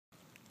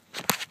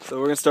So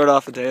we're gonna start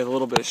off the day with a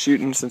little bit of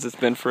shooting since it's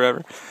been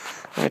forever.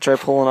 I'm gonna try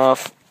pulling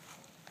off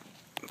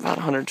about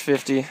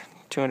 150,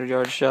 200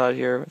 yard shot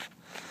here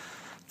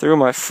through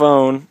my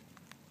phone.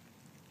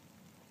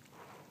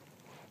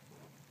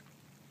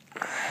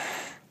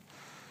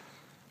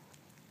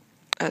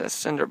 At a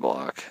cinder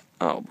block.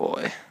 Oh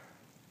boy.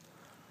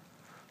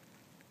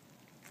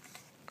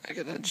 I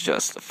gotta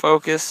adjust the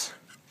focus.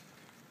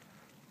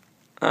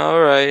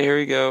 Alright, here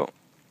we go.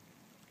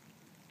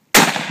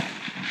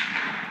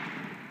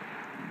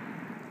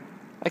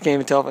 I can't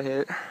even tell if I hit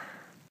it.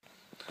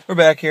 We're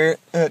back here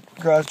at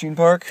Grosjean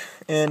Park,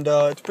 and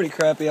it's pretty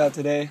crappy out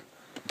today,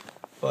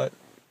 but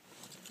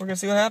we're gonna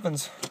see what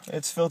happens.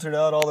 It's filtered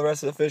out all the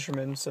rest of the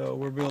fishermen, so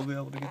we'll be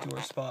able to get to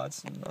our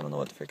spots, and I don't know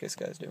what the frick this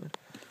guy's doing.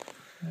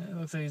 It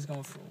looks like he's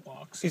going for a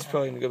walk. So. He's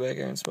probably gonna go back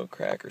here and smoke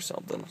crack or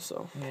something,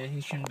 so. Yeah, he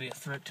shouldn't be a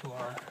threat to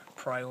our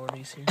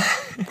priorities here.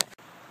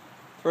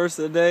 First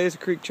of the day is a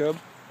creek chub.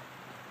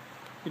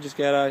 We just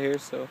got out here,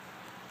 so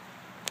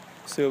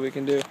see what we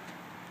can do.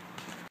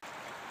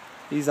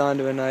 He's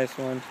onto a nice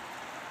one.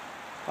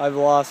 I've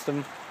lost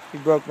him. He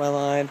broke my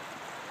line.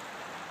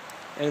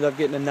 Ended up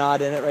getting a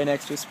knot in it right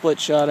next to a split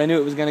shot. I knew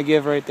it was going to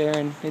give right there,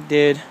 and it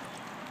did.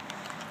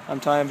 I'm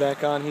tying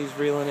back on. He's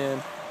reeling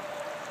in.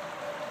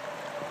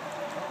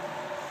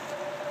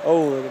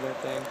 Oh, look at that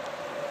thing.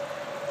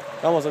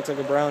 It almost looks like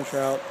a brown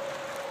trout.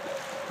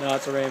 No,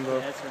 it's a rainbow.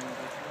 Yeah, it's a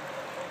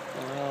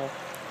rainbow. Wow.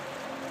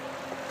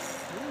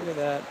 Look at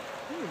that.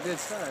 Ooh, good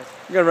size.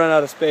 I'm going to run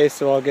out of space,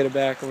 so I'll get it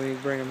back when we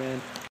bring him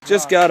in.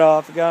 Just got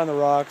off, got on the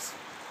rocks,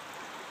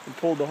 and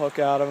pulled the hook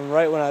out of him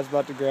right when I was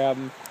about to grab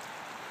him.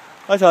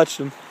 I touched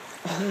him.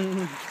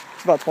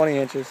 It's about 20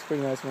 inches,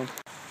 pretty nice one.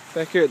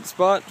 Back here at the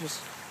spot,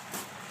 just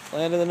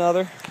landed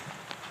another.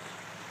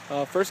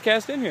 First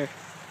cast in here,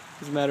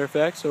 as a matter of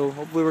fact, so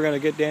hopefully we're going to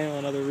get Daniel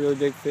another really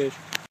big fish.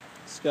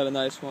 It's got a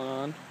nice one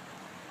on.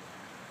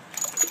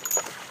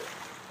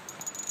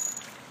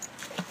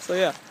 So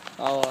yeah,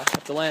 I'll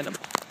have to land him.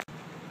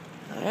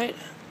 Alright.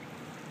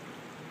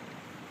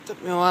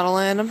 Took me a while to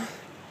land him.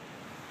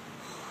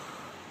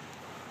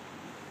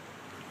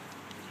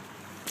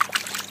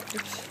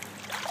 Oops.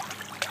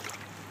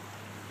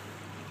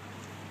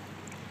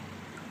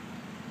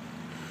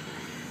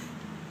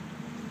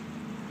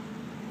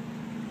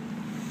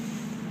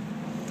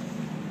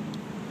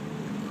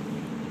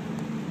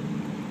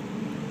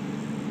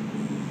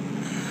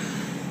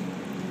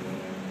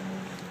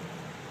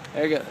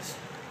 There it goes.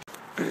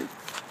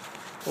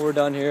 Well, we're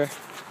done here.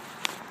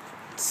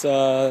 It's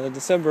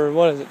December,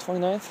 what is it,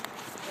 29th?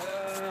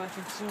 I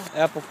think so.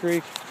 Apple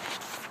Creek.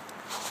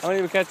 How many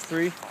did we catch?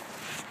 3?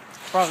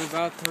 Probably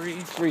about 3.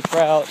 3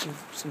 trout and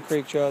some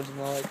creek chubs and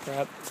all that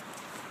crap.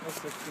 That's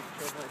the creek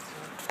chub right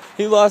there.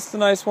 He lost a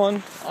nice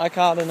one. I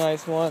caught a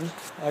nice one.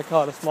 I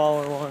caught a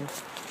smaller one.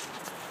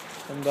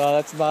 And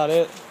that's about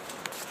it.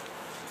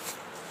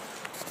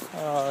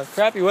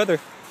 Crappy weather.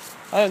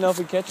 I didn't know if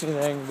we'd catch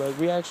anything, but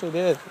we actually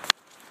did.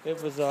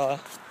 It was a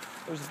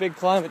big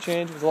climate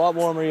change. It was a lot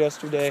warmer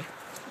yesterday.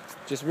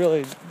 Just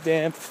really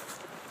damp.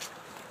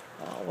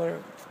 Where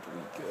do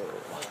we go?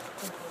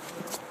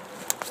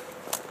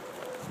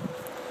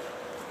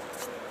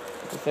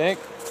 You think?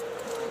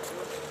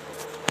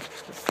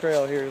 This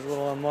trail here is a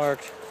little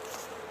unmarked.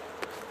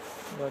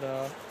 But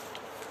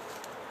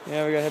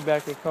yeah, we gotta head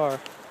back to the car.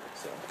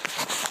 So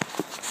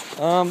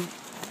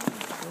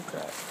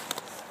okay.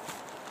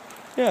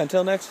 Yeah,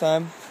 until next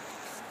time.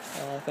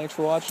 Thanks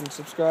for watching.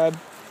 Subscribe.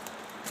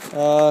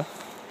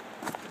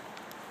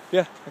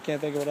 Yeah, I can't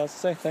think of what else to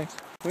say. Thanks.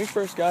 When we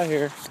first got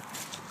here,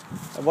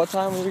 at what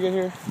time did we get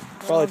here?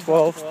 Probably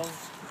 12.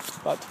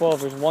 About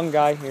 12. There's one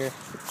guy here.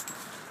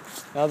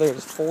 Now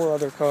there's 4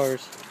 other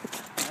cars.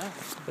 Yeah.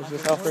 That's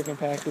just how freaking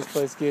packed this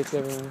place gets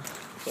everyone.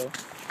 So,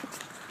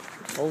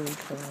 holy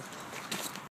crap.